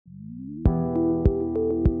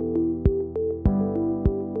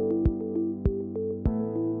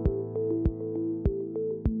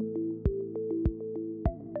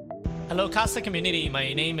Hello, Cardstack community.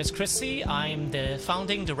 My name is Chrissy. I'm the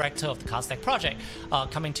founding director of the Cardstack project,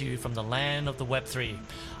 coming to you from the land of the Web3.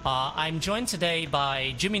 I'm joined today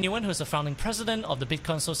by Nguyen, who's the founding president of the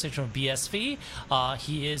Bitcoin Association of BSV.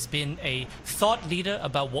 He has been a thought leader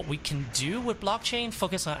about what we can do with blockchain,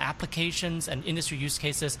 focus on applications and industry use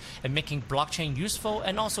cases, and making blockchain useful,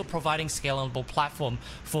 and also providing scalable platform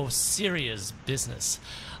for serious business.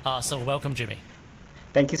 So welcome, Jimmy.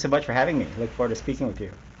 Thank you so much for having me. Look forward to speaking with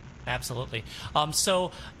you. Absolutely.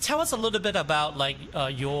 So tell us a little bit about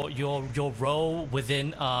your role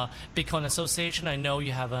within Bitcoin Association. I know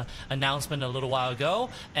you have an announcement a little while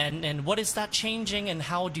ago, and what is that changing, and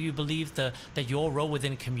how do you believe that your role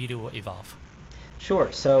within the community will evolve?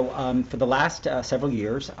 Sure. So for the last several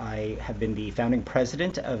years, I have been the founding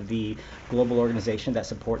president of the global organization that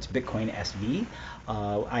supports BitcoinSV.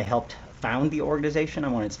 I helped found the organization.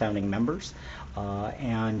 I'm one of its founding members.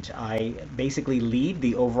 And I basically lead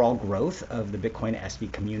the overall growth of the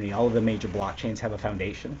BitcoinSV community. All of the major blockchains have a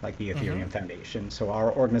foundation, like the Ethereum Foundation. So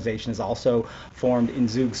our organization is also formed in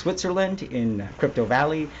Zug, Switzerland, in Crypto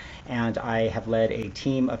Valley. And I have led a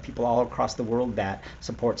team of people all across the world that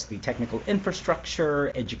supports the technical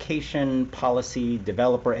infrastructure, education, policy,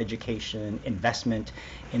 developer education, investment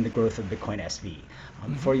in the growth of BitcoinSV.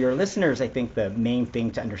 For your listeners, I think the main thing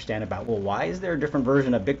to understand about, well, why is there a different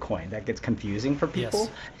version of Bitcoin? That gets confusing for people. Yes.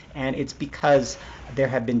 And it's because there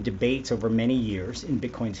have been debates over many years in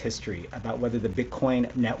Bitcoin's history about whether the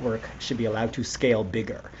Bitcoin network should be allowed to scale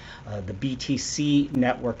bigger. The BTC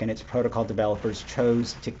network and its protocol developers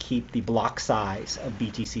chose to keep the block size of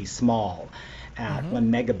BTC small, at 1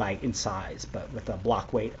 megabyte in size, but with a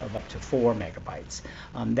block weight of up to 4 megabytes.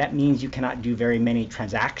 That means you cannot do very many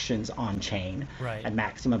transactions on chain, at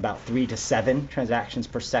maximum about 3 to 7 transactions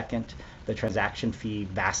per second. The transaction fee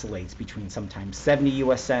vacillates between sometimes 70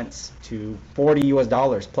 US cents to 40 US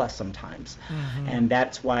dollars plus sometimes. And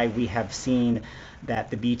that's why we have seen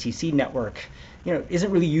that the BTC network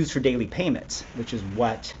isn't really used for daily payments, which is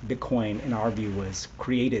what Bitcoin, in our view, was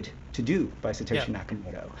created to do by Satoshi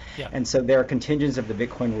Nakamoto. And so there are contingents of the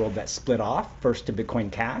Bitcoin world that split off, first to Bitcoin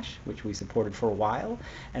Cash, which we supported for a while,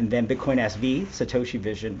 and then BitcoinSV, Satoshi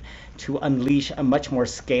Vision, to unleash a much more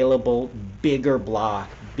scalable, bigger block,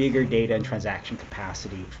 bigger data and transaction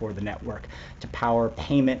capacity for the network to power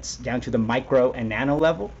payments down to the micro and nano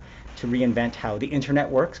level, to reinvent how the internet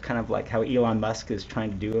works, kind of like how Elon Musk is trying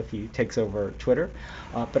to do if he takes over Twitter,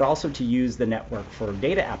 but also to use the network for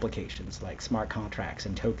data applications like smart contracts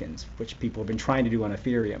and tokens, which people have been trying to do on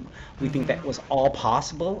Ethereum. We think that was all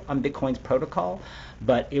possible on Bitcoin's protocol,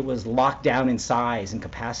 but it was locked down in size and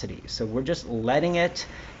capacity. So we're just letting it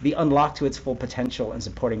be unlocked to its full potential and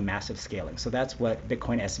supporting massive scaling. So that's what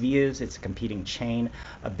BitcoinSV is. It's a competing chain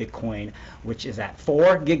of Bitcoin, which is at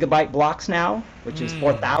 4 gigabyte blocks now, which is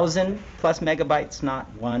 4,000 plus megabytes, not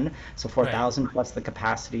 1. So 4,000 plus the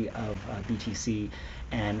capacity of BTC,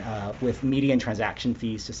 and with median transaction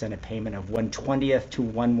fees to send a payment of 1/20th to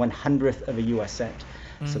 1/100th of a US cent.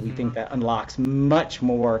 So we think that unlocks much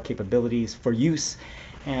more capabilities for use.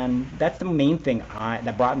 And that's the main thing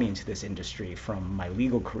that brought me into this industry from my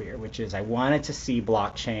legal career, which is I wanted to see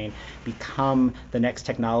blockchain become the next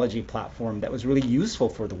technology platform that was really useful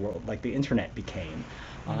for the world, like the internet became.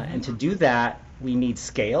 And to do that, we need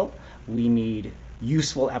scale, we need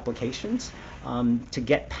useful applications to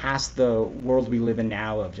get past the world we live in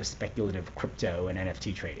now of just speculative crypto and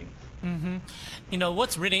NFT trading.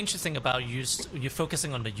 What's really interesting about you're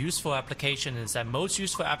focusing on the useful application is that most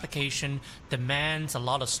useful application demands a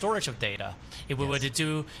lot of storage of data. If we were to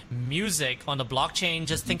do music on the blockchain,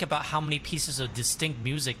 just think about how many pieces of distinct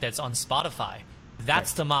music that's on Spotify.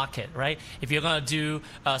 That's the market, right? If you're going to do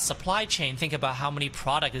a supply chain, think about how many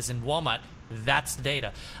product is in Walmart. That's the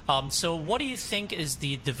data. So what do you think is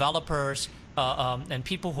the developers and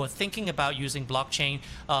people who are thinking about using blockchain,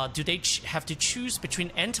 do they have to choose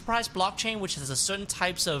between enterprise blockchain, which has a certain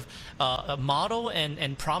types of model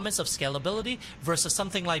and promise of scalability, versus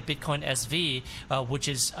something like BitcoinSV, which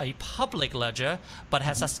is a public ledger but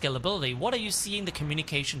has that scalability? What are you seeing the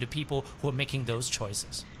communication to people who are making those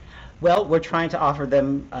choices? Well, we're trying to offer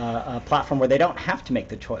them a platform where they don't have to make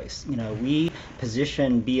the choice. We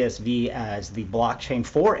position BSV as the blockchain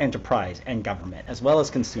for enterprise and government, as well as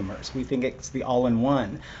consumers. We think it's the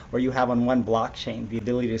all-in-one, where you have on one blockchain the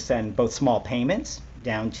ability to send both small payments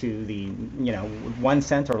down to the 1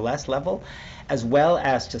 cent or less level, as well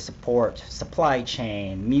as to support supply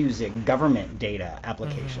chain, music, government data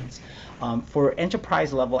applications. For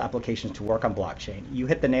enterprise level applications to work on blockchain, you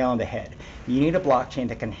hit the nail on the head. You need a blockchain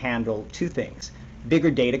that can handle two things: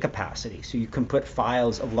 bigger data capacity, so you can put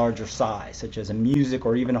files of larger size, such as a music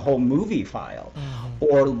or even a whole movie file,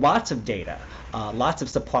 or lots of data, lots of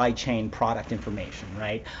supply chain product information,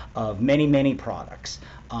 right, of many, many products.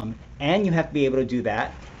 And you have to be able to do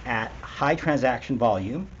that at high transaction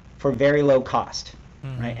volume for very low cost.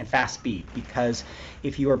 Right, and fast speed, because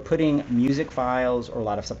if you are putting music files or a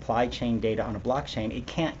lot of supply chain data on a blockchain, it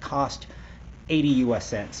can't cost 80 US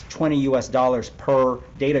cents, 20 US dollars per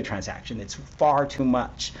data transaction. It's far too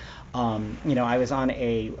much. I was on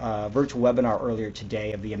a virtual webinar earlier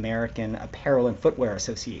today of the American Apparel and Footwear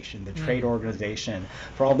Association, the trade organization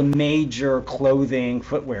for all the major clothing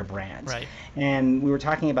footwear brands. Right. And we were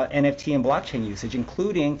talking about NFT and blockchain usage,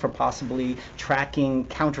 including for possibly tracking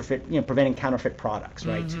counterfeit, preventing counterfeit products,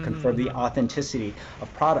 right, to confirm the authenticity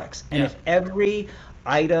of products. And if every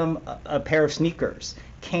item, a pair of sneakers,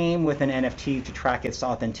 came with an NFT to track its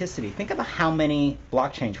authenticity, think about how many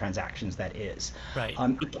blockchain transactions that is. Right.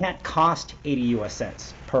 It can't cost 80 US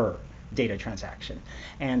cents per data transaction.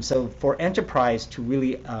 And so for enterprise to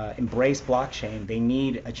really embrace blockchain, they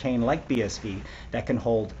need a chain like BSV that can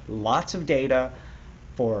hold lots of data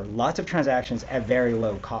for lots of transactions at very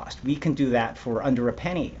low cost. We can do that for under a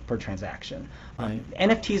penny per transaction.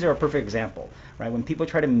 NFTs are a perfect example, right? When people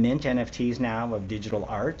try to mint NFTs now of digital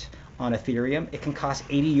art on Ethereum, it can cost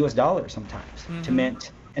 80 US dollars sometimes to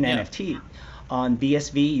mint an NFT. On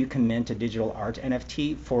BSV, you can mint a digital art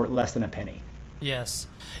NFT for less than a penny. Yes,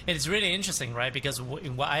 it's really interesting, right? Because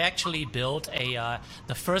I actually built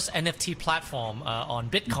the first NFT platform on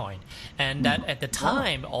Bitcoin, and that at the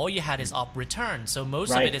time all you had is op return, so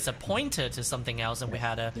most of it is a pointer to something else, and we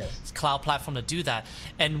had a cloud platform to do that,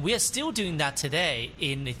 and we are still doing that today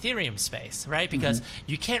in Ethereum space, right? Because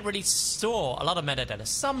you can't really store a lot of metadata.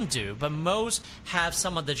 Some do, but most have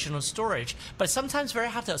some additional storage. But sometimes very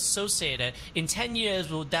hard to associate it. In 10 years,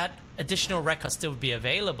 will that additional records still be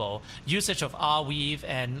available? Usage of Arweave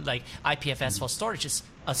and like IPFS for storage is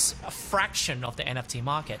a fraction of the NFT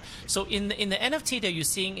market. So in the NFT that you're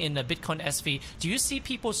seeing in the BitcoinSV, do you see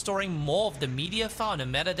people storing more of the media file and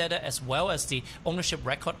the metadata as well as the ownership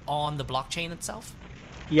record on the blockchain itself?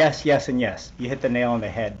 Yes, yes, and yes. You hit the nail on the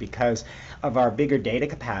head because of our bigger data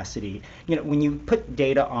capacity. When you put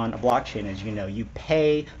data on a blockchain, as you know, you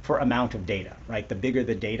pay for amount of data, right? The bigger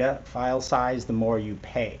the data file size, the more you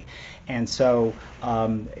pay. And so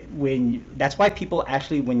that's why people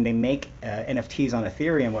actually, when they make NFTs on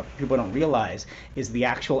Ethereum, what people don't realize is the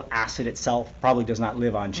actual asset itself probably does not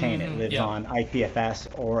live on chain. It lives on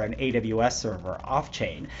IPFS or an AWS server off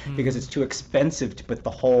chain because it's too expensive to put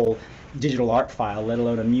the whole digital art file, let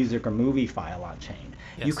alone a music or movie file on chain.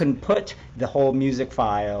 Yes. You can put the whole music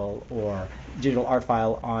file or digital art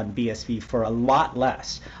file on BSV for a lot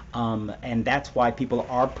less. And that's why people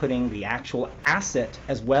are putting the actual asset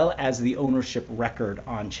as well as the ownership record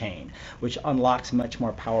on chain, which unlocks much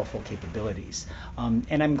more powerful capabilities.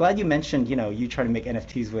 And I'm glad you mentioned, you try to make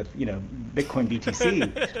NFTs with, Bitcoin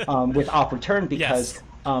BTC with op return, because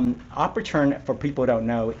op return, for people who don't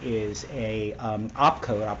know, is a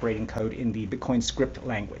opcode, operating code in the Bitcoin script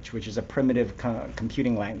language, which is a primitive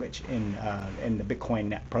computing language in the Bitcoin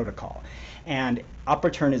net protocol. And op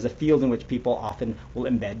return is a field in which people often will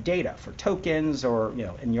embed data for tokens or,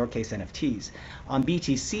 in your case, NFTs. On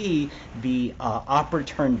BTC, the op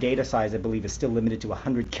return data size, I believe, is still limited to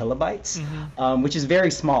 100 kilobytes, which is very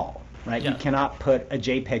small. Right, you cannot put a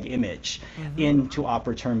JPEG image into op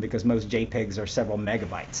return because most JPEGs are several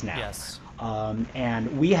megabytes now. Yes.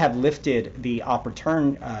 And we have lifted the op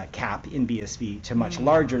return cap in BSV to much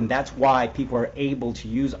larger, and that's why people are able to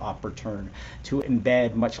use op return to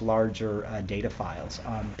embed much larger data files.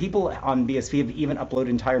 People on BSV have even uploaded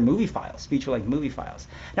entire movie files, feature-length movie files.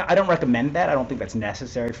 Now, I don't recommend that. I don't think that's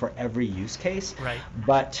necessary for every use case. Right.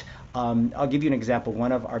 But I'll give you an example.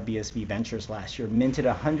 One of our BSV ventures last year minted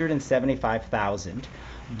 175,000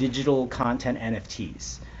 digital content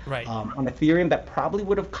NFTs. Right. On Ethereum, that probably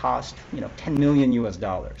would have cost 10 million US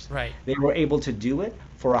dollars. Right. They were able to do it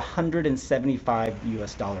for 175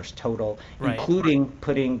 US dollars total, right, including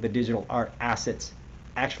putting the digital art assets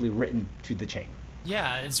actually written to the chain.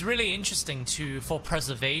 Yeah, it's really interesting for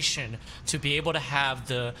preservation to be able to have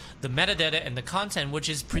the metadata and the content, which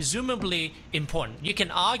is presumably important. You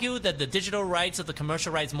can argue that the digital rights or the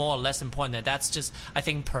commercial rights more or less important. That's just, I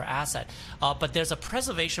think, per asset. But there's a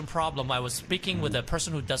preservation problem. I was speaking with a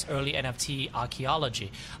person who does early NFT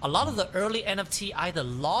archaeology. A lot of the early NFT either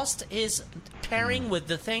lost its pairing with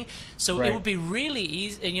the thing, so it would be really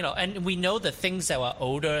easy, and we know that things that are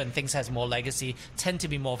older and things that has more legacy tend to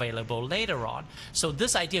be more available later on. So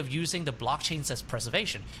this idea of using the blockchains as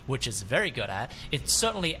preservation, which is very good at, it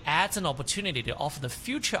certainly adds an opportunity to offer the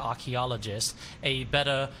future archaeologists a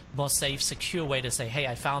better, more safe, secure way to say, hey,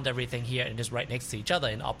 I found everything here and it's right next to each other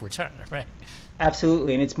in op return, right?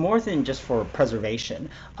 Absolutely, and it's more than just for preservation.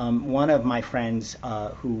 One of my friends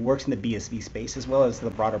who works in the BSV space as well as the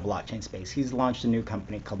broader blockchain space, he's launched a new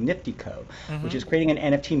company called NiftyCo, which is creating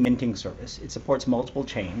an NFT minting service. It supports multiple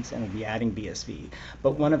chains and will be adding BSV.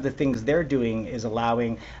 But one of the things they're doing is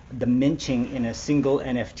allowing the minting in a single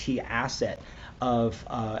NFT asset of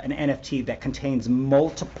an NFT that contains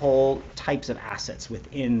multiple types of assets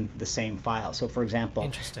within the same file. So for example,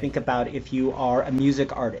 think about if you are a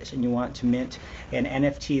music artist and you want to mint an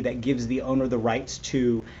NFT that gives the owner the rights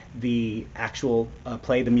to the actual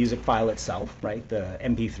play the music file itself, right? The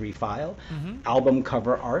MP3 file, album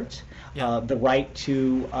cover art, the right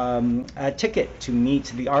to a ticket to meet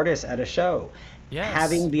the artist at a show. Yes.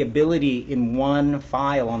 Having the ability in one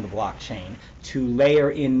file on the blockchain to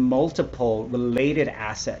layer in multiple related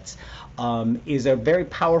assets is a very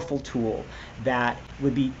powerful tool that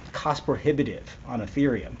would be cost prohibitive on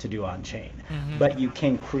Ethereum to do on chain. But you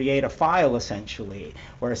can create a file essentially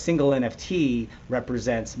where a single NFT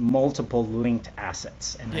represents multiple linked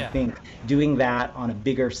assets. And I think doing that on a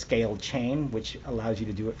bigger scale chain, which allows you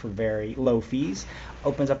to do it for very low fees,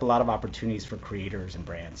 opens up a lot of opportunities for creators and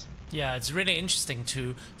brands. Yeah, it's really interesting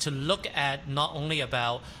to look at not only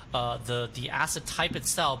about the asset type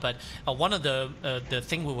itself, but one of the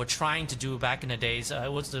thing we were trying to do back in the days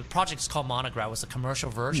was the project's called Monograph. Was the commercial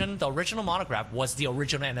version. The original Monograph was the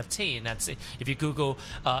original NFT, and that's if you Google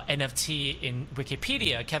NFT in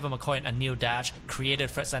Wikipedia, Kevin McCoy and Anil Dash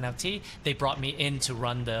created first NFT. They brought me in to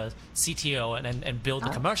run the CTO and build the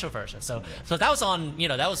commercial version. So that was on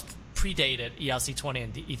that was predated ERC20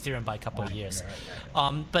 and Ethereum by a couple of years.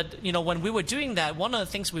 But when we were doing that, one of the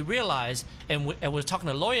things we realized, and we were talking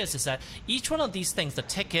to lawyers, is that each one of these things, the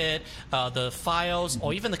ticket, the files,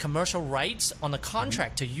 or even the commercial rights on the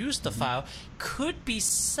contract to use the file, could be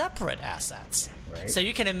separate assets. Right. So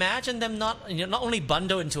you can imagine them not only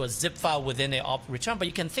bundled into a zip file within a op return, but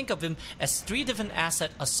you can think of them as three different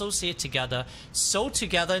assets associated together, sold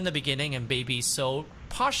together in the beginning and maybe sold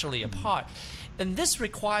partially apart. And this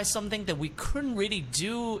requires something that we couldn't really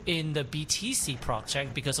do in the BTC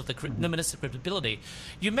project because of the limited scriptability.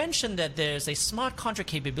 You mentioned that there's a smart contract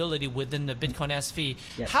capability within the BitcoinSV.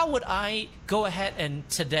 Yes. How would I go ahead and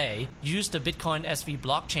today use the BitcoinSV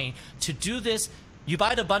blockchain to do this? You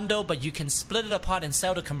buy the bundle, but you can split it apart and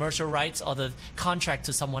sell the commercial rights or the contract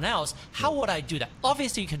to someone else. How would I do that?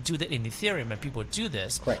 Obviously, you can do that in Ethereum and people do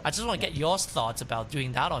this. Right. I just want to get your thoughts about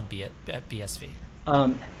doing that on BSV.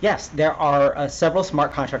 Yes, there are several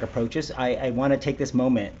smart contract approaches. I want to take this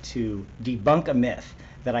moment to debunk a myth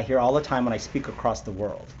that I hear all the time when I speak across the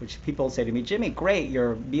world, which people say to me, Jimmy, great,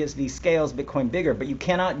 your BSV scales Bitcoin bigger, but you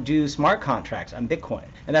cannot do smart contracts on Bitcoin.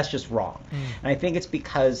 And that's just wrong. And I think it's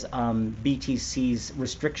because BTC's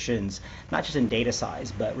restrictions, not just in data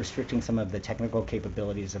size, but restricting some of the technical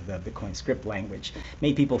capabilities of the Bitcoin script language,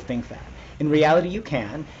 made people think that. In reality, you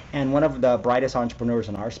can. And one of the brightest entrepreneurs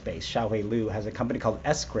in our space, Xiaohui Liu, has a company called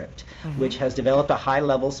Script, which has developed a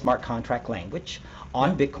high-level smart contract language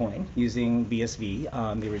on Bitcoin using BSV,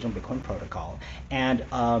 the original Bitcoin protocol, and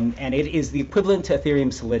it is the equivalent to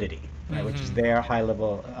Ethereum Solidity, right, which is their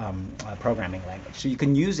high-level programming language. So you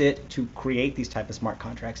can use it to create these type of smart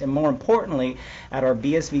contracts. And more importantly, at our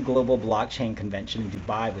BSV Global Blockchain Convention in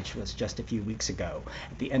Dubai, which was just a few weeks ago,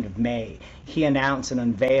 at the end of May, he announced and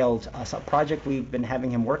unveiled a project we've been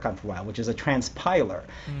having him work on for a while, which is a transpiler.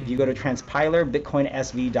 If you go to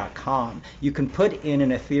transpiler.bitcoinsv.com, you can put in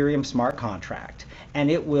an Ethereum smart contract, and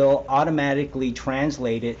it will automatically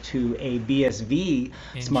translate it to a BSV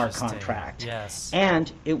smart contract. Yes. And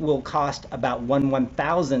it will cost about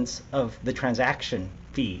 1/1000th of the transaction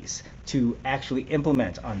fees to actually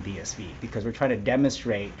implement on BSV, because we're trying to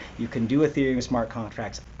demonstrate you can do Ethereum smart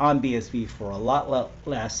contracts on BSV for a lot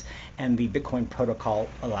less, and the Bitcoin protocol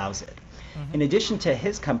allows it. In addition to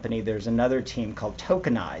his company, there's another team called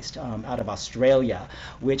Tokenized out of Australia,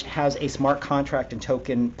 which has a smart contract and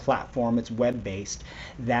token platform. It's web-based,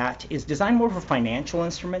 that is designed more for financial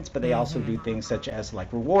instruments, but they also do things such as like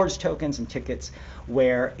rewards tokens and tickets,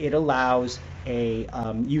 where it allows a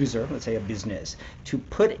user, let's say a business, to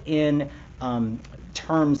put in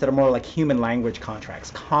terms that are more like human language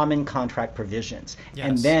contracts, common contract provisions,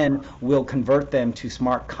 and then we'll convert them to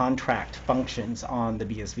smart contract functions on the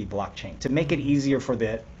BSV blockchain to make it easier for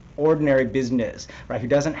the ordinary business, right, who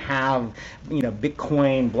doesn't have,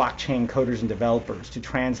 Bitcoin blockchain coders and developers to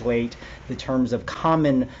translate the terms of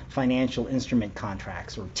common financial instrument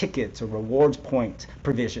contracts or tickets or rewards point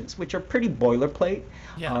provisions, which are pretty boilerplate,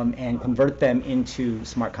 and convert them into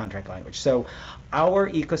smart contract language. So our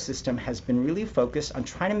ecosystem has been really focused on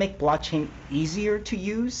trying to make blockchain easier to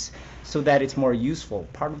use so that it's more useful.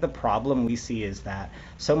 Part of the problem we see is that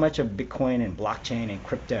so much of Bitcoin and blockchain and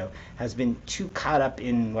crypto has been too caught up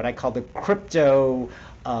in what I call the crypto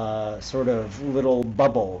sort of little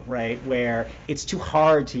bubble, right, where it's too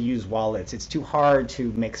hard to use wallets, it's too hard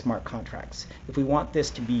to make smart contracts. If we want this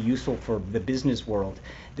to be useful for the business world,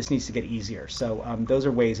 this needs to get easier. So those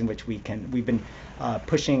are ways in which we've been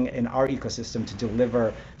pushing in our ecosystem to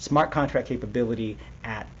deliver smart contract capability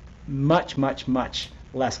at much, much, much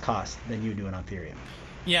less cost than you do it on Ethereum.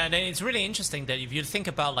 Yeah, and it's really interesting that if you think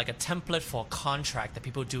about like a template for a contract that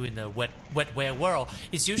people do in the wetware world,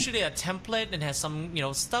 it's usually a template and has some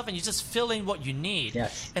stuff, and you just fill in what you need.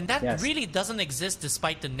 Yes. And that really doesn't exist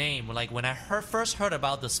despite the name. Like when I first heard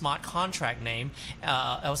about the smart contract name,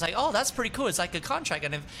 I was like, oh, that's pretty cool. It's like a contract,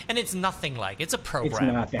 and it's nothing like. It's a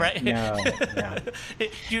program, it's nothing. right? No.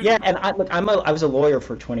 Yeah. And I was a lawyer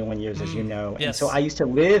for 21 years, as you know, and so I used to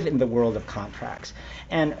live in the world of contracts.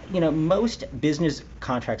 And most business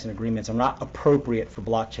contracts and agreements are not appropriate for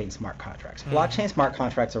blockchain smart contracts. Blockchain smart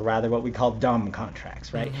contracts are rather what we call dumb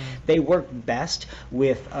contracts, right? They work best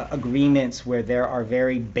with agreements where there are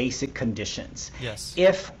very basic conditions. Yes.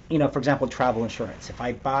 If, for example, travel insurance. If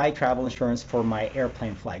I buy travel insurance for my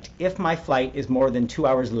airplane flight, if my flight is more than 2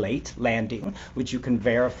 hours late landing, which you can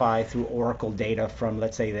verify through Oracle data from,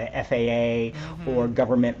 let's say, the FAA or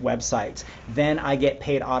government websites, then I get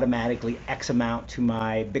paid automatically X amount to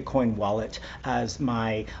my Bitcoin wallet as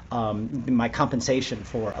my compensation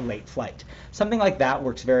for a late flight. Something like that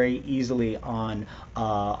works very easily on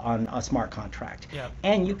a smart contract.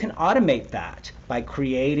 And you can automate that by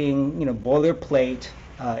creating boilerplate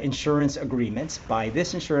insurance agreements. Buy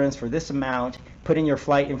this insurance for this amount, put in your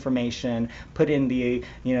flight information, put in the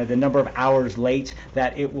the number of hours late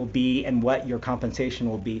that it will be and what your compensation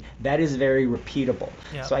will be. That is very repeatable.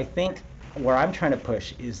 So I think where I'm trying to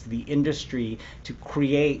push is the industry to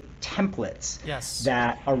create templates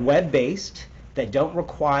that are web-based, that don't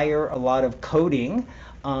require a lot of coding.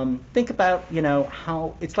 Think about,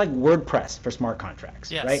 how it's like WordPress for smart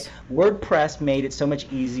contracts, right? WordPress made it so much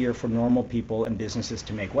easier for normal people and businesses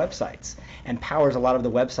to make websites, and powers a lot of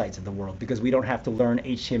the websites of the world because we don't have to learn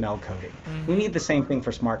HTML coding. We need the same thing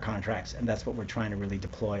for smart contracts, and that's what we're trying to really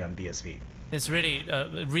deploy on BSV. It's really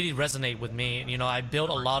resonate with me. I built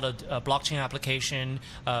a lot of blockchain application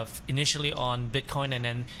initially on Bitcoin and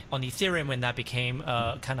then on Ethereum when that became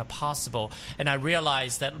kind of possible. And I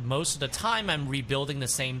realized that most of the time I'm rebuilding the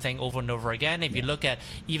same thing over and over again. If you look at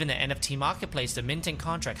even the NFT marketplace, the minting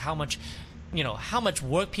contract, how much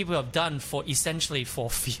work people have done for essentially 4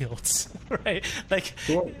 fields, right? Like,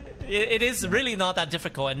 it is really not that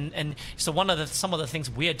difficult. And so some of the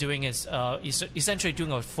things we are doing is essentially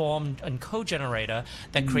doing a form and code generator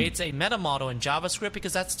that creates a meta model in JavaScript,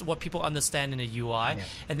 because that's what people understand in the UI,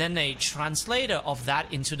 and then a translator of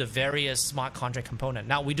that into the various smart contract component.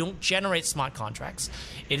 Now, we don't generate smart contracts.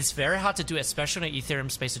 It is very hard to do, especially in the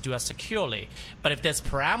Ethereum space, to do that securely. But if there's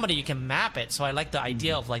parameter, you can map it. So I like the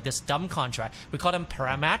idea of like this dumb contract. We call them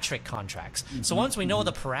parametric contracts. So once we know what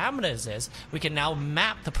the parameters is, we can now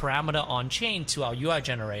map the parameter on chain to our UI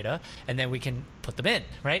generator, and then we can put them in,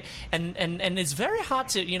 right? And it's very hard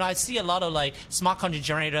to, I see a lot of like smart contract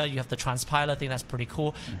generator, you have the transpiler thing, that's pretty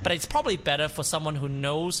cool, but it's probably better for someone who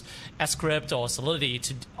knows Script or Solidity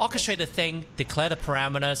to orchestrate the thing, declare the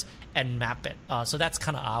parameters, and map it. So that's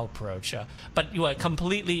kind of our approach. But you are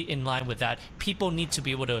completely in line with that. People need to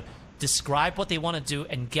be able to describe what they want to do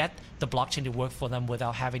and get the blockchain to work for them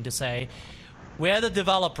without having to say, we're the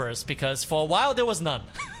developers, because for a while there was none.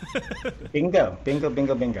 Bingo.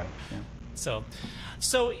 Yeah.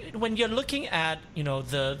 So when you're looking at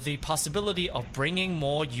the possibility of bringing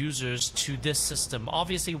more users to this system,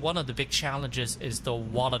 obviously one of the big challenges is the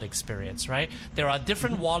wallet experience, right? There are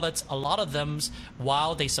different wallets. A lot of them,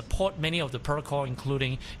 while they support many of the protocol,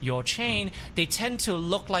 including your chain, they tend to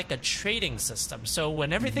look like a trading system. So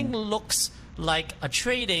when everything looks like a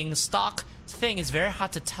trading stock thing, it's very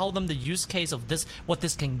hard to tell them the use case of this, what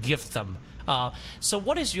this can give them. So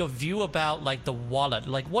what is your view about like the wallet?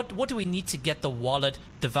 Like what do we need to get the wallet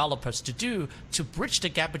developers to do to bridge the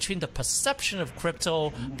gap between the perception of crypto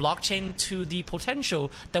blockchain to the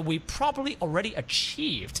potential that we probably already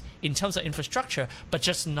achieved in terms of infrastructure, but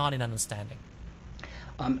just not in understanding?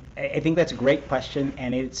 I think that's a great question,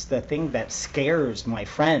 and it's the thing that scares my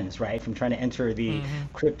friends, right, from trying to enter the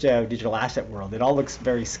crypto digital asset world. It all looks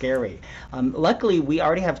very scary. Luckily, we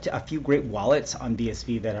already have a few great wallets on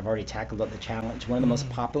BSV that have already tackled the challenge. One of the most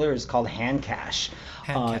popular is called Handcash.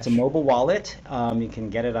 It's a mobile wallet. You can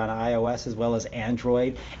get it on iOS as well as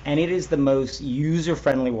Android, and it is the most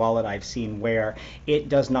user-friendly wallet I've seen, where it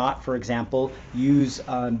does not, for example, use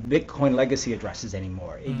Bitcoin legacy addresses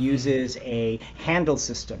anymore. It uses a handle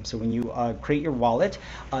system. So when you create your wallet,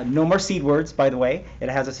 no more seed words, by the way. It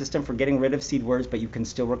has a system for getting rid of seed words, but you can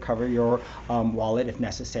still recover your wallet if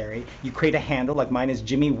necessary. You create a handle, like mine is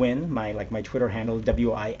Jimmy Nguyen, my Twitter handle,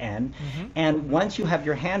 WIN. And once you have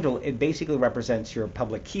your handle, it basically represents your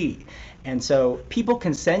public key. And so people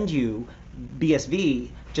can send you BSV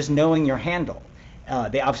just knowing your handle.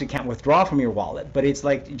 They obviously can't withdraw from your wallet, but it's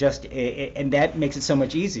like just, and that makes it so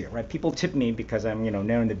much easier, right? People tip me because I'm, known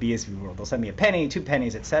in the BSV world. They'll send me a penny, 2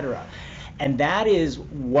 pennies, etc. And that is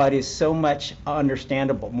what is so much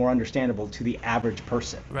more understandable to the average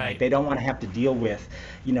person. Right? They don't want to have to deal with,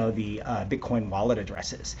 the Bitcoin wallet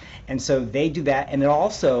addresses. And so they do that, and it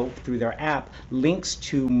also, through their app, links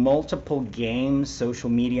to multiple games, social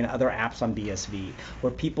media, and other apps on BSV,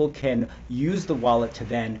 where people can use the wallet to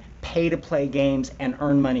then pay to play games and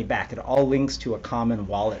earn money back. It all links to a common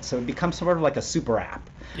wallet. So it becomes sort of like a super app,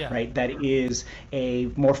 right? That is a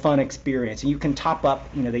more fun experience. And you can top up,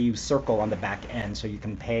 they use Circle on the back end, so you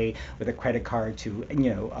can pay with a credit card to,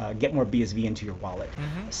 get more BSV into your wallet.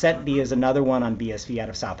 SetB is another one on BSV out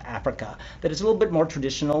of South Africa that is a little bit more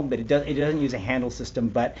traditional, but it doesn't use a handle system,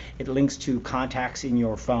 but it links to contacts in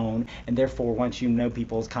your phone. And therefore, once you know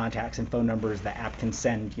people's contacts and phone numbers, the app can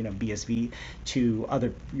send, BSV to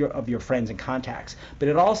other of your friends and contacts. But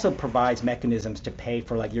it also provides mechanisms to pay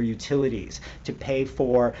for like your utilities, to pay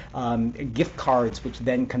for gift cards, which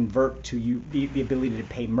then convert to the ability to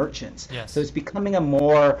pay merchants. So it's becoming a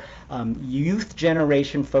more youth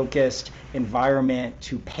generation focused environment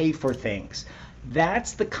to pay for things.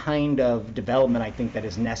 That's the kind of development I think that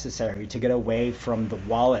is necessary to get away from the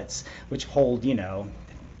wallets which hold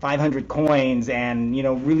 500 coins and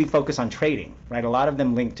really focus on trading, right? A lot of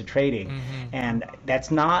them link to trading, and that's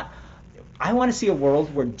not. I want to see a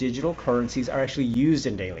world where digital currencies are actually used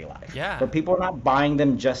in daily life, where people are not buying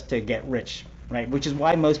them just to get rich, right? Which is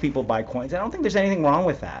why most people buy coins. I don't think there's anything wrong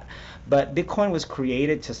with that, but Bitcoin was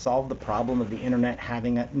created to solve the problem of the internet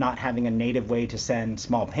not having a native way to send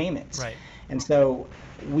small payments, right? And so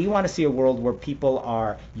we want to see a world where people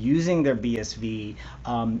are using their BSV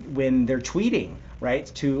when they're tweeting, right,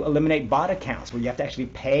 to eliminate bot accounts where you have to actually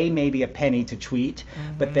pay maybe a penny to tweet,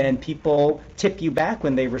 but then people tip you back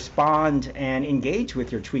when they respond and engage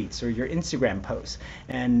with your tweets or your Instagram posts,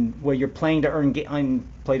 and where you're playing to earn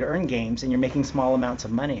games and you're making small amounts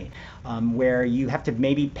of money, where you have to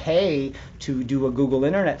maybe pay to do a Google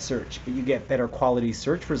internet search, but you get better quality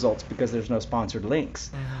search results because there's no sponsored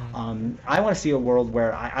links. I want to see a world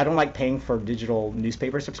where I don't like paying for digital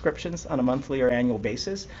newspaper subscriptions on a monthly or annual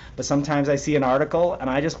basis, but sometimes I see an article and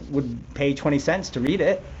I just would pay 20 cents to read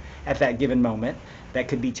it at that given moment. That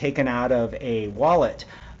could be taken out of a wallet.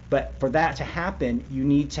 But for that to happen, you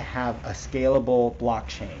need to have a scalable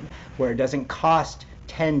blockchain where it doesn't cost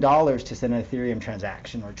 $10 to send an Ethereum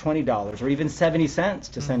transaction, or $20, or even 70 cents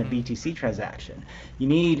to send a BTC transaction. You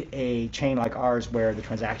need a chain like ours where the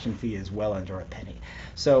transaction fee is well under a penny.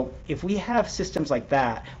 So if we have systems like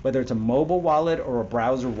that, whether it's a mobile wallet or a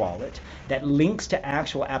browser wallet that links to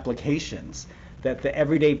actual applications that the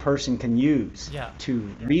everyday person can use to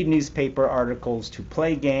read newspaper articles, to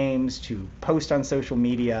play games, to post on social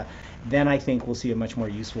media, then I think we'll see a much more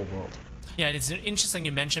useful world. Yeah, it's interesting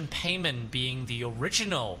you mentioned payment being the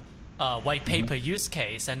original white paper use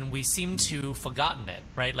case, and we seem to forgotten it,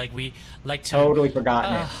 right? Like we like to totally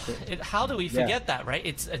forgotten it. How do we forget that, right?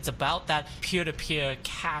 It's about that peer-to-peer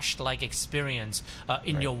cash-like experience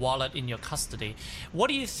in your wallet, in your custody. What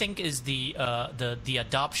do you think is the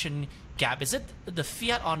adoption gap? Is it the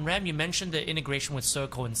fiat on-ramp? You mentioned the integration with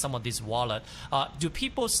Circle and some of these wallets. Do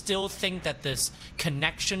people still think that this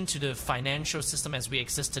connection to the financial system as we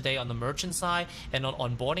exist today on the merchant side and on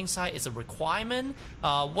onboarding side is a requirement?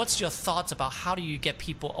 What's your thoughts about how do you get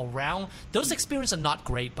people around? Those experiences are not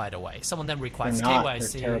great, by the way. Some of them requires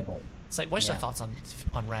KYC. They're terrible. It's like, what's your thoughts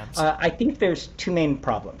on ramps? I think there's two main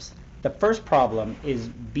problems. The first problem is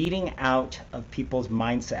beating out of people's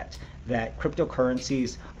mindset that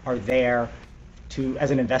cryptocurrencies are there as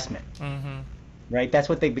an investment. right? That's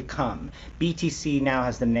what they become. BTC now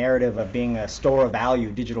has the narrative of being a store of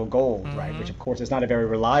value, digital gold, right? Which of course is not a very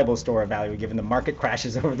reliable store of value given the market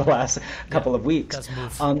crashes over the last couple of weeks. Does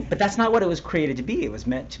move. But that's not what it was created to be. It was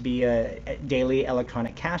meant to be a daily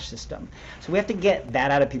electronic cash system. So we have to get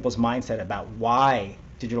that out of people's mindset about why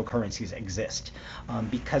digital currencies exist,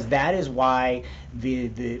 because that is why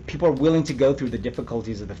the people are willing to go through the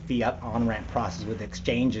difficulties of the fiat on-ramp process with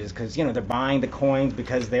exchanges, because they're buying the coins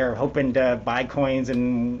because they're hoping to buy coins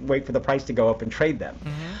and wait for the price to go up and trade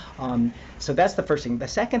them. So that's the first thing. The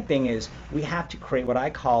second thing is we have to create what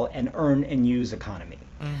I call an earn and use economy,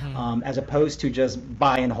 as opposed to just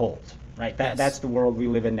buy and hold, right? That's the world we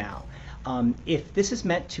live in now. If this is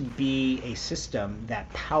meant to be a system that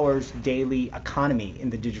powers daily economy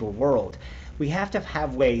in the digital world, we have to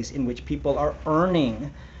have ways in which people are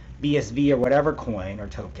earning BSV or whatever coin or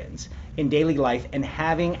tokens in daily life and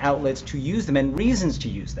having outlets to use them and reasons to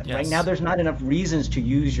use them. Right now, there's not enough reasons to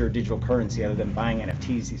use your digital currency other than buying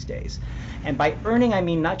NFTs these days. And by earning, I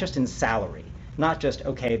mean not just in salary. Not just,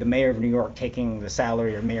 okay, the mayor of New York taking the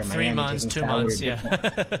salary or mayor of Miami 3 months, taking 2 months,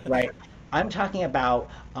 salary, right? I'm talking about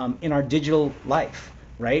in our digital life,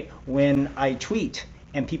 right? When I tweet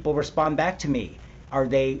and people respond back to me, are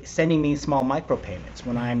they sending me small micropayments?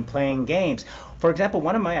 When I'm playing games, for example,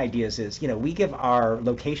 one of my ideas is, we give our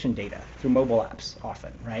location data through mobile apps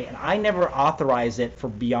often, right? And I never authorize it for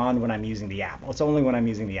beyond when I'm using the app. Well, it's only when I'm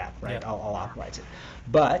using the app, right? I'll authorize it.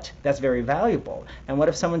 But that's very valuable. And what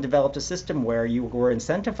if someone developed a system where you were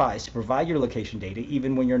incentivized to provide your location data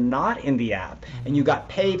even when you're not in the app, and you got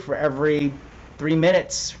paid for every 3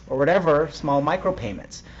 minutes or whatever, small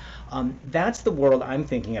micropayments? That's the world I'm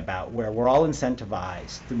thinking about, where we're all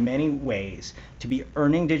incentivized through many ways to be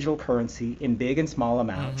earning digital currency in big and small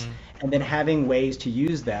amounts, and then having ways to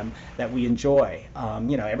use them that we enjoy.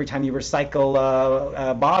 Every time you recycle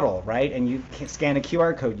a bottle, right, and you scan a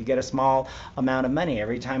QR code, you get a small amount of money.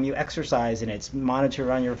 Every time you exercise and it's monitored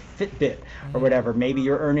on your Fitbit or whatever, maybe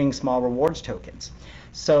you're earning small rewards tokens.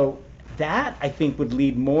 So that, I think, would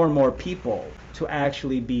lead more and more people to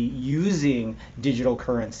actually be using digital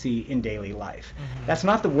currency in daily life. That's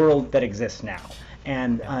not the world that exists now.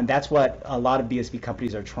 And that's what a lot of BSV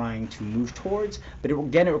companies are trying to move towards. But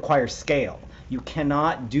again, it requires scale. You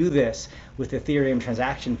cannot do this with Ethereum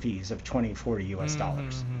transaction fees of 20, 40 US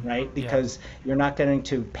dollars, right? Because you're not going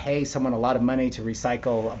to pay someone a lot of money to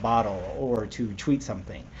recycle a bottle or to tweet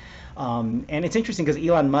something. And it's interesting because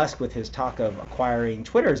Elon Musk, with his talk of acquiring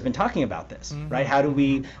Twitter, has been talking about this, right? How do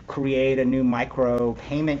we create a new micro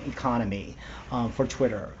payment economy for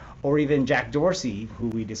Twitter? Or even Jack Dorsey, who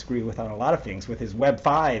we disagree with on a lot of things, with his Web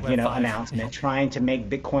 5, announcement, trying to make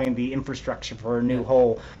Bitcoin the infrastructure for a new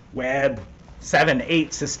whole Web 7,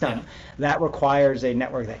 8 system that requires a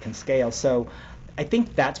network that can scale. So I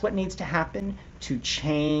think that's what needs to happen to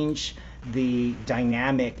change the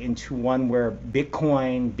dynamic into one where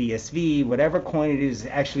Bitcoin, BSV, whatever coin it is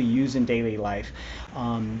actually used in daily life.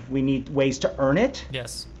 We need ways to earn it,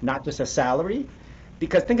 not just a salary.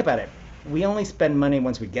 Because think about it, we only spend money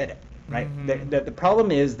once we get it, right? The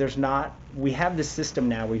problem is we have this system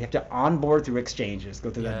now where you have to onboard through exchanges,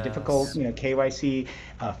 go through that difficult KYC,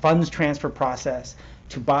 funds transfer process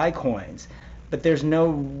to buy coins, but there's no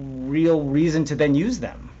real reason to then use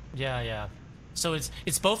them. So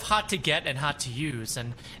it's both hard to get and hard to use,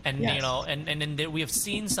 and we have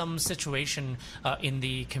seen some situation in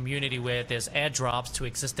the community where there's airdrops to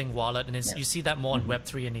existing wallet, and you see that more on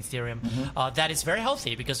Web3 and Ethereum. That is very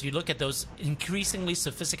healthy because you look at those increasingly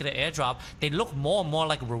sophisticated airdrop, they look more and more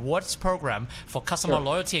like a rewards program for customer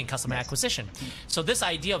loyalty and customer acquisition. So this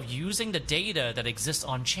idea of using the data that exists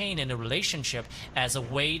on chain in a relationship as a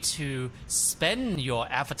way to spend your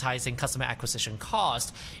advertising customer acquisition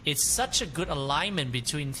cost, it's such a good alignment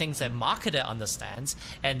between things that marketer understands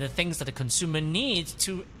and the things that the consumer needs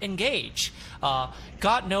to engage.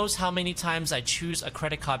 God knows how many times I choose a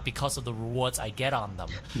credit card because of the rewards I get on them.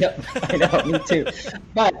 Yep, I know, me too.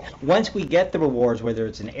 But once we get the rewards, whether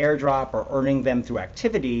it's an airdrop or earning them through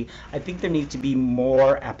activity, I think there needs to be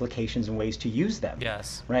more applications and ways to use them.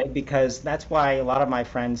 Right? Because that's why a lot of my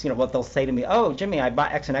friends, what they'll say to me, oh, Jimmy, I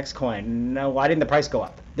bought X and X coin. No, why didn't the price go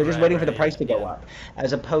up? They're just waiting for the price to go up,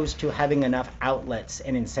 as opposed to having enough outlets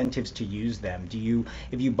and incentives to use them.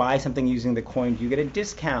 If you buy something using the coin, do you get a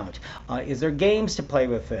discount? Is there games to play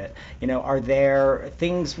with it? Are there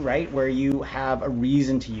things, right, where you have a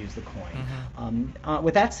reason to use the coin?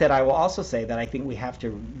 With that said, I will also say that I think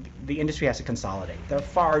the industry has to consolidate. There are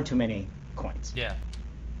far too many coins.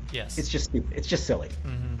 It's just stupid. It's just silly.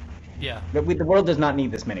 The world does not need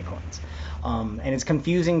this many coins. And it's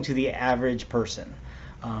confusing to the average person.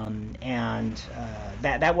 And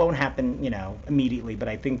that won't happen, immediately. But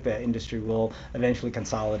I think the industry will eventually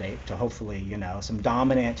consolidate to hopefully, some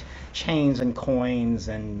dominant chains and coins,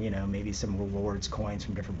 and maybe some rewards coins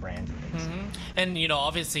from different brands and things. And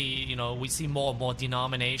obviously, we see more and more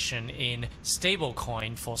denomination in stable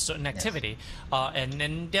coin for certain activity, and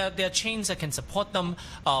then there are chains that can support them.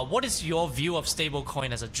 What is your view of stable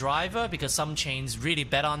coin as a driver? Because some chains really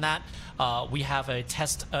bet on that. We have a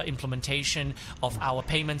test implementation of our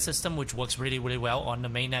payment system, which works really, really well on the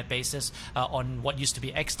mainnet basis on what used to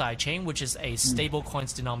be XDAI chain, which is a stable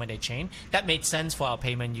coins denominated chain. That made sense for our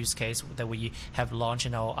payment use case that we have launched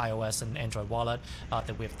in our iOS and Android wallet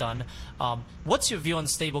that we've done. What's your view on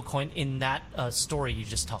stablecoin in that story you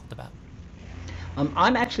just talked about?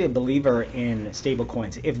 I'm actually a believer in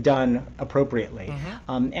stablecoins if done appropriately.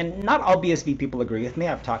 And not all BSV people agree with me.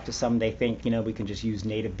 I've talked to some, they think, we can just use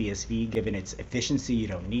native BSV given its efficiency. You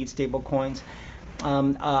don't need stablecoins.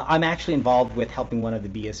 I'm actually involved with helping one of the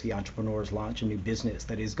BSV entrepreneurs launch a new business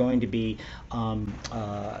that is going to be,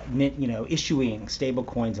 issuing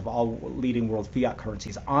stablecoins of all leading world fiat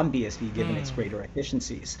currencies on BSV given its greater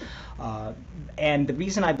efficiencies. And the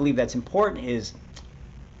reason I believe that's important is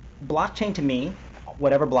blockchain, to me,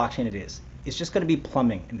 whatever blockchain it is just going to be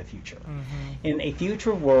plumbing in the future. In a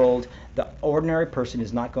future world, the ordinary person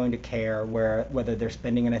is not going to care whether they're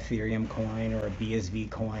spending an Ethereum coin or a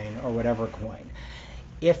BSV coin or whatever coin.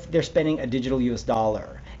 If they're spending a digital US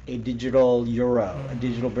dollar, a digital euro, a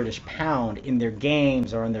digital British pound in their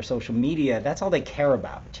games or on their social media, that's all they care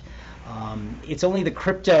about. It's only the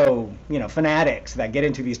crypto, fanatics that get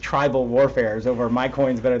into these tribal warfares over my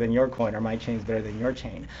coin's better than your coin or my chain's better than your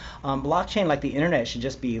chain. Blockchain, like the internet, should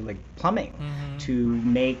just be like plumbing to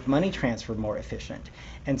make money transfer more efficient.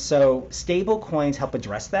 And so stable coins help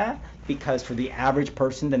address that, because for the average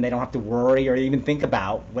person, then they don't have to worry or even think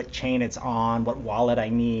about what chain it's on, what wallet I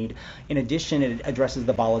need. In addition, it addresses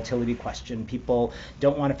the volatility question. People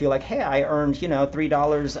don't want to feel like, hey, I earned,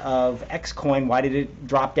 $3 of X coin. Why did it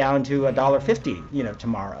drop down to $1.50,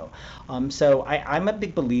 tomorrow? So I'm a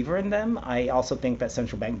big believer in them. I also think that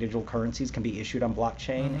central bank digital currencies can be issued on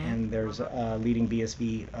blockchain, and there's a leading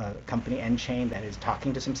BSV company, Nchain, that is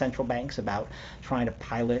talking to some central banks about trying to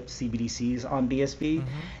pilot CBDCs on BSV.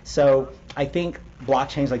 So I think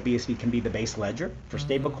blockchains like BSV can be the base ledger for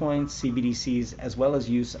stablecoins, CBDCs, as well as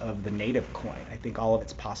use of the native coin. I think all of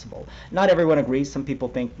it's possible. Not everyone agrees. Some people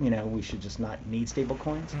think, we should just not need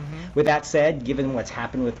stablecoins. With that said, given what's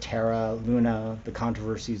happened with Terra, Luna, the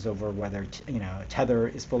controversies over whether Tether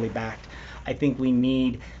is fully backed, I think we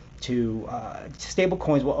need to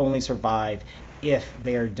stablecoins will only survive if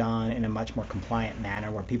they are done in a much more compliant manner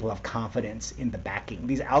where people have confidence in the backing.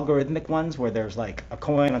 These algorithmic ones where there's like a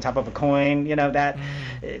coin on top of a coin, that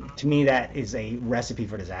to me, that is a recipe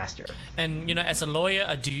for disaster. And as a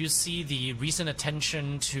lawyer, do you see the recent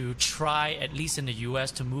attention to try, at least in the US,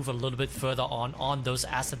 to move a little bit further on those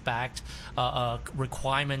asset-backed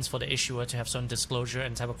requirements for the issuer to have certain disclosure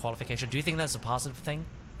and type of qualification? Do you think that's a positive thing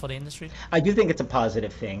for the industry? I do think it's a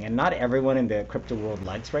positive thing, and not everyone in the crypto world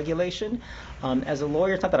likes regulation. As a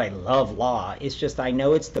lawyer, it's not that I love law, it's just I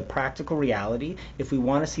know it's the practical reality if we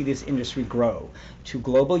want to see this industry grow to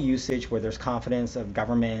global usage where there's confidence of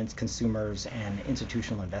governments, consumers, and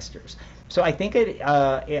institutional investors. So I think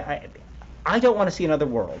I don't want to see another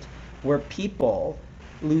world where people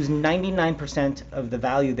lose 99% of the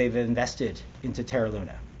value they've invested into Terra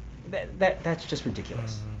Luna. That's just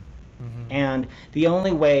ridiculous. And the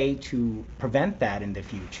only way to prevent that in the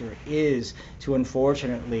future is to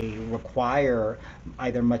unfortunately require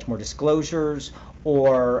either much more disclosures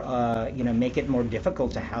or make it more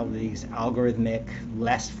difficult to have these algorithmic,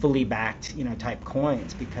 less fully backed type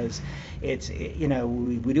coins, because it's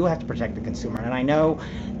we do have to protect the consumer. And I know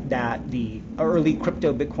that the early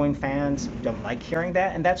crypto Bitcoin fans don't like hearing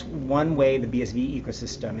that, and that's one way the BSV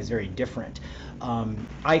ecosystem is very different.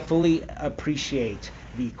 I fully appreciate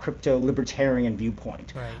the crypto libertarian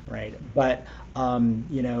viewpoint, right? But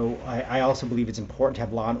I also believe it's important to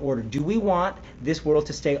have law and order. Do we want this world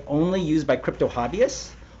to stay only used by crypto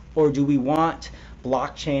hobbyists, or do we want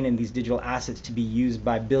blockchain and these digital assets to be used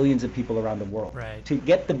by billions of people around the world? To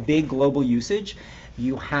get the big global usage,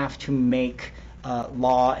 you have to make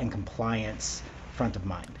law and compliance front of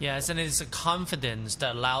mind. Yes, and it's a confidence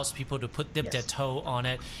that allows people to dip their toe on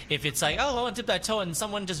it. If it's like, oh, I want to dip that toe, and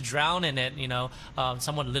someone just drown in it,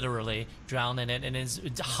 someone literally drown in it, and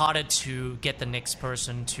it's harder to get the next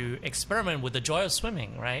person to experiment with the joy of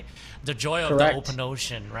swimming, right? The joy of the open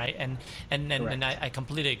ocean, right? And I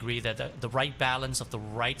completely agree that the right balance of the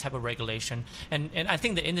right type of regulation, and I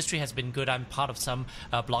think the industry has been good. I'm part of some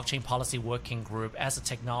blockchain policy working group as a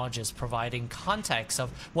technologist, providing context of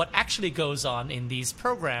what actually goes on in these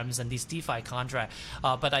programs and these DeFi contracts.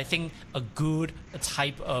 But I think a good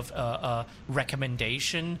type of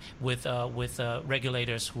recommendation with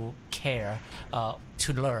regulators who care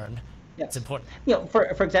to learn. Yes. It's important.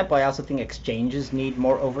 For example, I also think exchanges need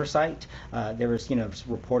more oversight. There was,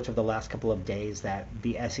 reports over the last couple of days that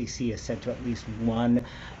the SEC has sent to at least one,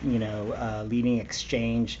 leading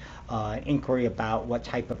exchange inquiry about what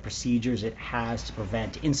type of procedures it has to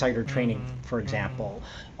prevent insider trading, for example,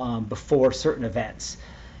 before certain events.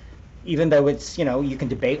 Even though it's, you can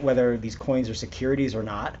debate whether these coins are securities or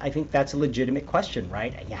not, I think that's a legitimate question,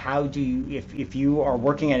 right? How do you, if you are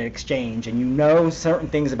working at an exchange and you know certain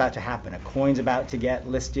things about to happen, a coin's about to get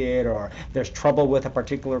listed or there's trouble with a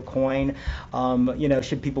particular coin,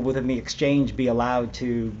 should people within the exchange be allowed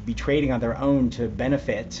to be trading on their own to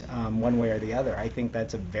benefit one way or the other? I think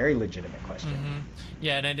that's a very legitimate question.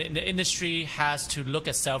 Yeah, and the industry has to look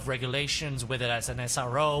at self-regulations, whether that's an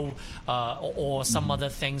SRO or some other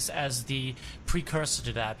things as the precursor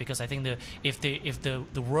to that. Because I think if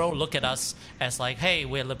the world look at us as like, hey,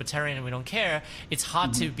 we're libertarian and we don't care, it's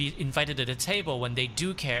hard to be invited to the table when they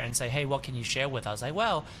do care and say, hey, what can you share with us? Like,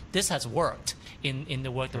 well, this has worked in the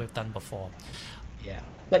work that we've done before. Yeah.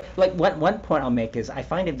 Like one point I'll make is I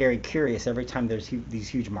find it very curious every time there's these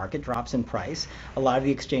huge market drops in price. A lot of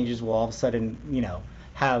the exchanges will all of a sudden,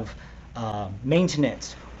 have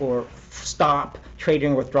maintenance or stop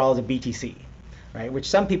trading withdrawals of BTC, right? Which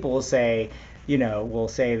some people will say,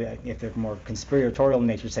 that if they're more conspiratorial in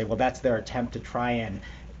nature, say, well, that's their attempt to try and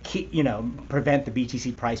prevent the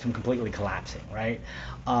BTC price from completely collapsing, right?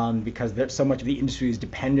 Because there's so much of the industry is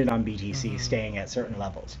dependent on BTC staying at certain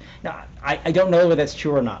levels. Now, I don't know whether that's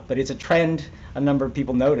true or not, but it's a trend a number of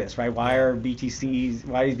people notice, right?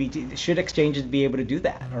 Should exchanges be able to do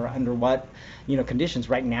that, or under what conditions?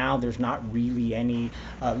 Right now, there's not really any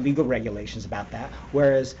legal regulations about that.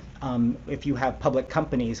 Whereas if you have public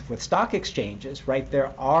companies with stock exchanges, right,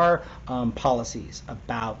 there are policies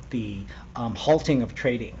about the halting of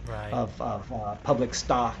trading of public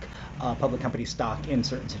stock, public company stock in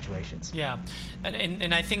certain situations. Yeah,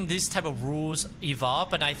 and I think these type of rules evolve,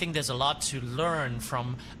 but I think there's a lot to learn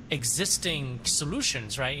from existing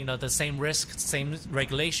solutions, right? The same risk, same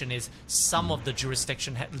regulation is some of the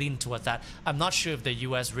jurisdiction lean towards that. I'm not sure if the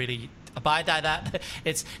U.S. really abide by that.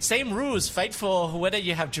 It's same rules, fight for whether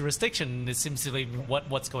you have jurisdiction. It seems to be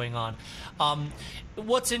what's going on.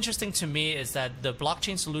 What's interesting to me is that the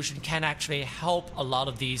blockchain solution can actually help a lot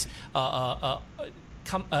of these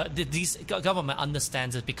these government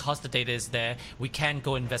understands it because the data is there. We can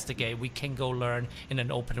go investigate. We can go learn in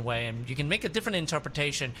an open way, and you can make a different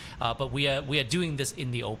interpretation. But we are doing this in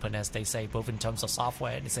the open, as they say, both in terms of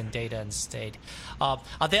software and it's in data and state. Are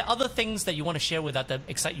there other things that you want to share with us that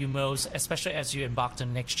excite you most, especially as you embark on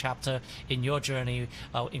the next chapter in your journey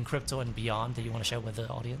in crypto and beyond, that you want to share with the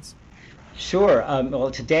audience? Sure. Well,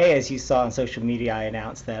 today, as you saw on social media, I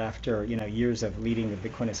announced that after years of leading the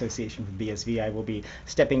Bitcoin Association for BSV, I will be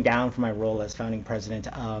stepping down from my role as founding president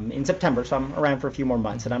in September. So I'm around for a few more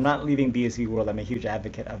months, and I'm not leaving BSV world. I'm a huge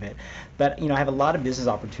advocate of it. But I have a lot of business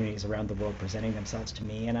opportunities around the world presenting themselves to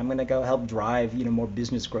me, and I'm going to go help drive more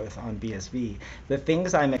business growth on BSV. The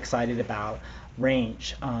things I'm excited about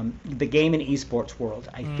range. The game and esports world,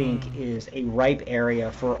 I think, is a ripe area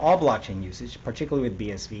for all blockchain usage, particularly with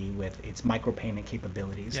BSV, with its micropayment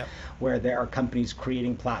capabilities, where there are companies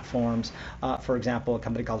creating platforms. For example, a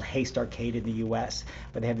company called Haste Arcade in the US,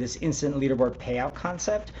 where they have this instant leaderboard payout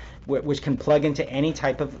concept, which can plug into any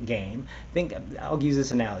type of game. I'll use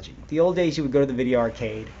this analogy. The old days, you would go to the video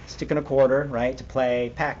arcade, stick in a quarter, right, to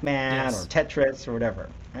play Pac-Man or Tetris or whatever.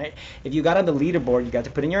 Right? If you got on the leaderboard, you got to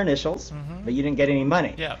put in your initials, but you didn't get any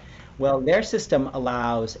money. Yeah. Well, their system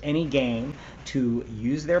allows any game to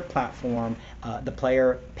use their platform. The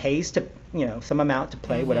player pays to some amount to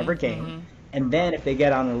play whatever game, and then if they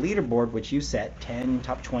get on a leaderboard, which you set 10,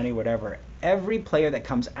 top 20, whatever, every player that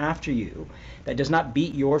comes after you that does not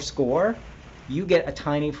beat your score, you get a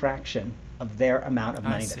tiny fraction of their amount of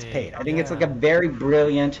money that's paid. I think it's like a very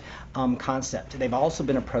brilliant concept. They've also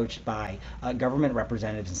been approached by government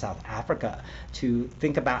representatives in South Africa to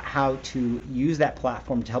think about how to use that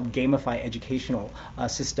platform to help gamify educational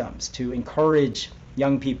systems, to encourage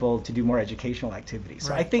young people to do more educational activities.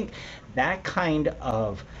 So I think that kind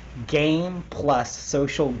of game plus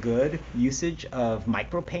social good usage of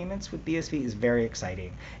micropayments with BSV is very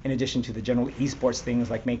exciting. In addition to the general esports things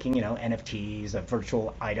like making, NFTs,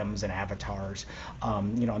 virtual items and avatars,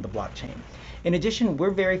 on the blockchain. In addition,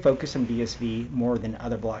 we're very focused on BSV more than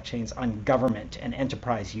other blockchains on government and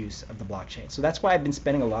enterprise use of the blockchain. So that's why I've been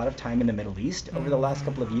spending a lot of time in the Middle East over the last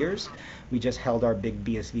couple of years. We just held our big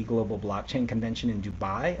BSV Global Blockchain Convention in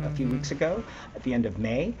Dubai a few weeks ago at the end of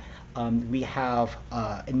May. We have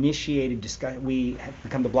initiated discussion. We have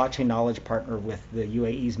become the blockchain knowledge partner with the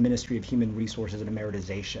UAE's Ministry of Human Resources and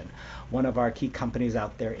Emeritization. One of our key companies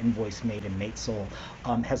out there, InvoiceMate and Matesol,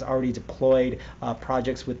 has already deployed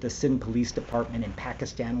projects with the Sindh Police Department in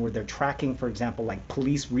Pakistan, where they're tracking, for example, like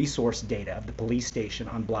police resource data of the police station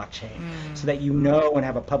on blockchain, so that you know and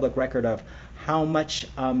have a public record of how much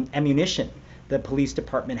ammunition the police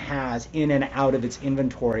department has in and out of its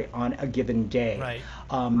inventory on a given day. Right.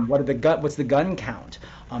 What's the gun count?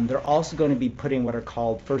 They're also going to be putting what are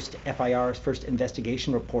called first FIRs, first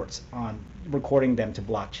investigation reports, on recording them to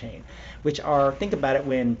blockchain, which are, think about it,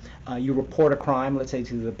 when you report a crime, let's say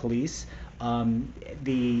to the police,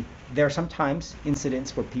 there are sometimes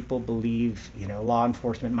incidents where people believe, law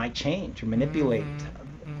enforcement might change or manipulate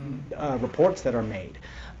reports that are made.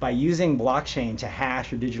 By using blockchain to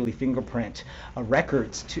hash or digitally fingerprint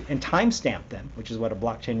records and timestamp them, which is what a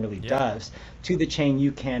blockchain really does, to the chain,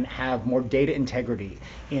 you can have more data integrity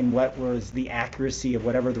in what was the accuracy of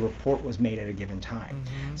whatever the report was made at a given time.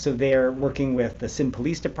 So they're working with the Sindh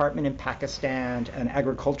Police Department in Pakistan, an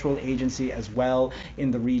agricultural agency as well in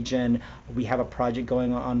the region. We have a project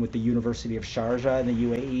going on with the University of Sharjah in the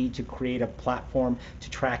UAE to create a platform to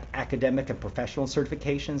track academic and professional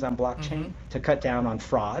certifications on blockchain to cut down on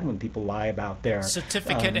fraud when people lie about their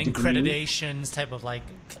certificate and accreditations type of like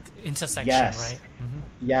intersection, right?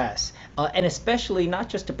 Yes, and especially not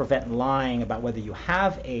just to prevent lying about whether you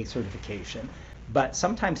have a certification, but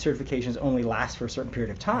sometimes certifications only last for a certain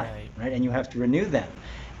period of time, right? And you have to renew them.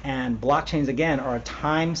 And blockchains, again, are a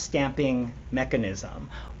time stamping mechanism,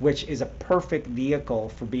 which is a perfect vehicle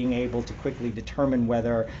for being able to quickly determine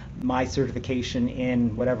whether my certification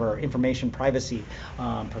in whatever information privacy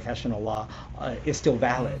professional law is still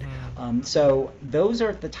valid. So those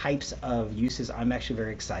are the types of uses I'm actually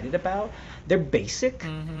very excited about. They're basic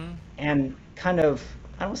and kind of,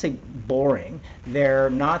 I don't want to say boring. They're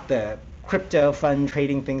not the crypto fund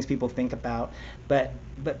trading things people think about, but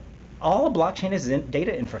all a blockchain is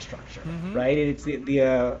data infrastructure, right? It's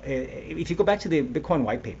if you go back to the Bitcoin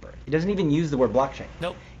white paper, it doesn't even use the word blockchain.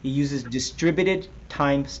 Nope. It uses distributed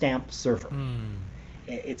timestamp server.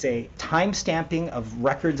 It's a timestamping of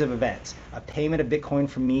records of events, a payment of Bitcoin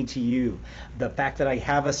from me to you, the fact that I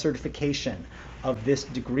have a certification of this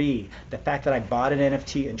degree, the fact that I bought an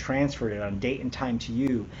NFT and transferred it on date and time to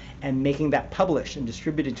you, and making that published and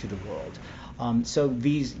distributed to the world. So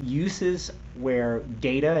these uses where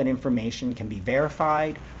data and information can be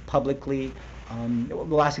verified publicly. The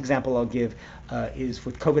last example I'll give is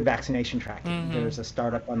with COVID vaccination tracking. There's a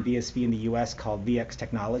startup on BSV in the US called VX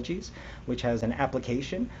Technologies, which has an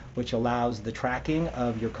application which allows the tracking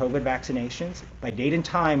of your COVID vaccinations by date and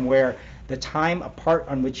time, where the time apart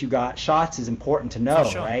on which you got shots is important to know,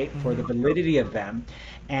 right, for the validity of them.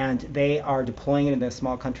 And they are deploying it in the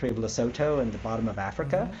small country of Lesotho in the bottom of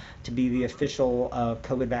Africa to be the official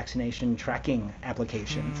COVID vaccination tracking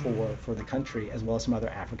application for the country, as well as some other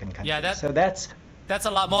African countries. Yeah, so that's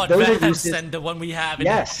a lot more advanced than the one we have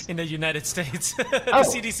in the United States, the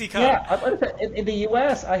CDC card. Yeah, in the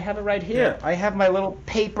US, I have it right here. I have my little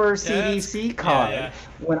paper CDC card.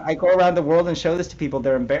 When I go around the world and show this to people,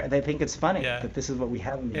 they think it's funny that this is what we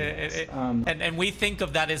have in the US. And we think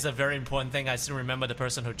of that as a very important thing. I still remember the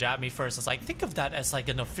person who jabbed me first. It's like, think of that as like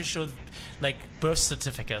an official like birth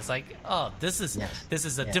certificate. It's like, oh, this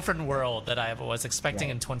is a different world that I was expecting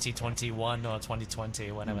in 2021 or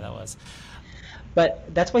 2020, whenever that was.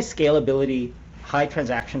 But that's why scalability, high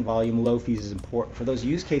transaction volume, low fees is important. For those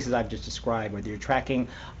use cases I've just described, whether you're tracking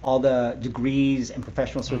all the degrees and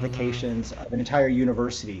professional certifications of an entire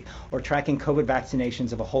university, or tracking COVID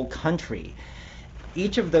vaccinations of a whole country,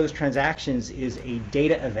 each of those transactions is a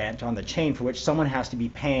data event on the chain for which someone has to be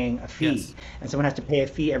paying a fee. And someone has to pay a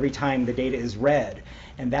fee every time the data is read.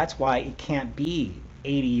 And that's why it can't be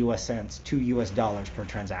 80 US cents, $2 per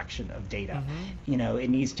transaction of data. It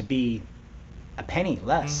needs to be a penny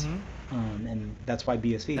less. And that's why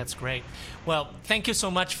BSV. That's great. Well, thank you so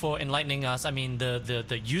much for enlightening us. I mean,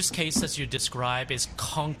 the use cases you describe is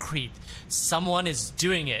concrete. Someone is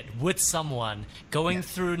doing it with someone, going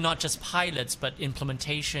through not just pilots, but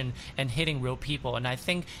implementation and hitting real people. And I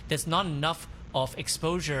think there's not enough of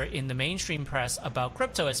exposure in the mainstream press about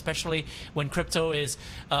crypto, especially when crypto is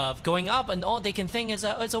going up, and all they can think is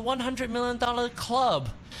it's a $100 million club.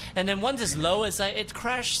 And then once it's low, it's like it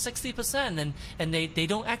crashed 60%, and they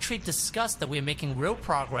don't actually discuss that we're making real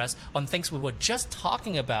progress on things we were just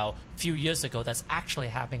talking about a few years ago that's actually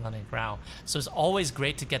happening on the ground. So it's always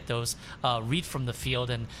great to get those read from the field,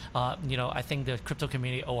 and I think the crypto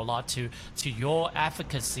community owe a lot to your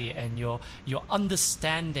advocacy and your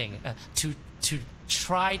understanding to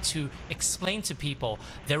try to explain to people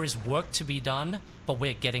there is work to be done, but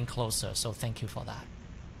we're getting closer. So thank you for that.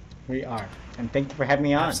 We are, and thank you for having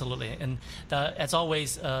me on. Absolutely, and as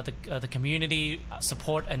always, the community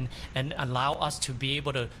support and allow us to be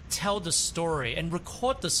able to tell the story and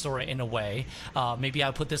record the story in a way. Maybe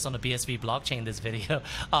I'll put this on the BSV blockchain, this video.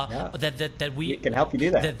 That we can help you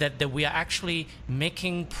do that. That we are actually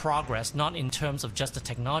making progress, not in terms of just the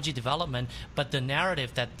technology development, but the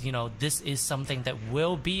narrative that this is something that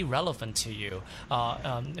will be relevant to you,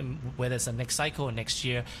 whether it's the next cycle or next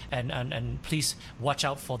year. And please watch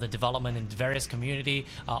out for the development in various community.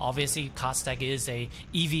 Obviously, Cardstack is a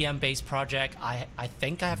EVM-based project. I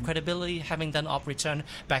think I have credibility, having done op return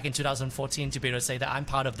back in 2014, to be able to say that I'm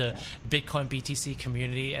part of the Bitcoin BTC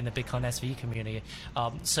community and the BitcoinSV community.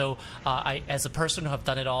 So I, as a person who have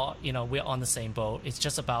done it all, we're on the same boat. It's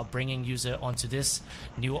just about bringing user onto this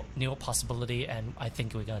new possibility, and I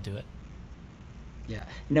think we're gonna do it. Yeah.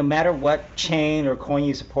 No matter what chain or coin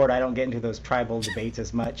you support, I don't get into those tribal debates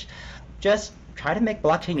as much. Just try to make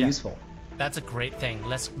blockchain useful. That's a great thing.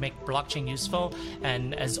 Let's make blockchain useful.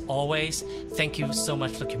 And as always, thank you so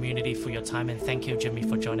much to the community for your time. And thank you, Jimmy,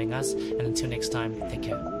 for joining us. And until next time, take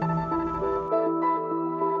care.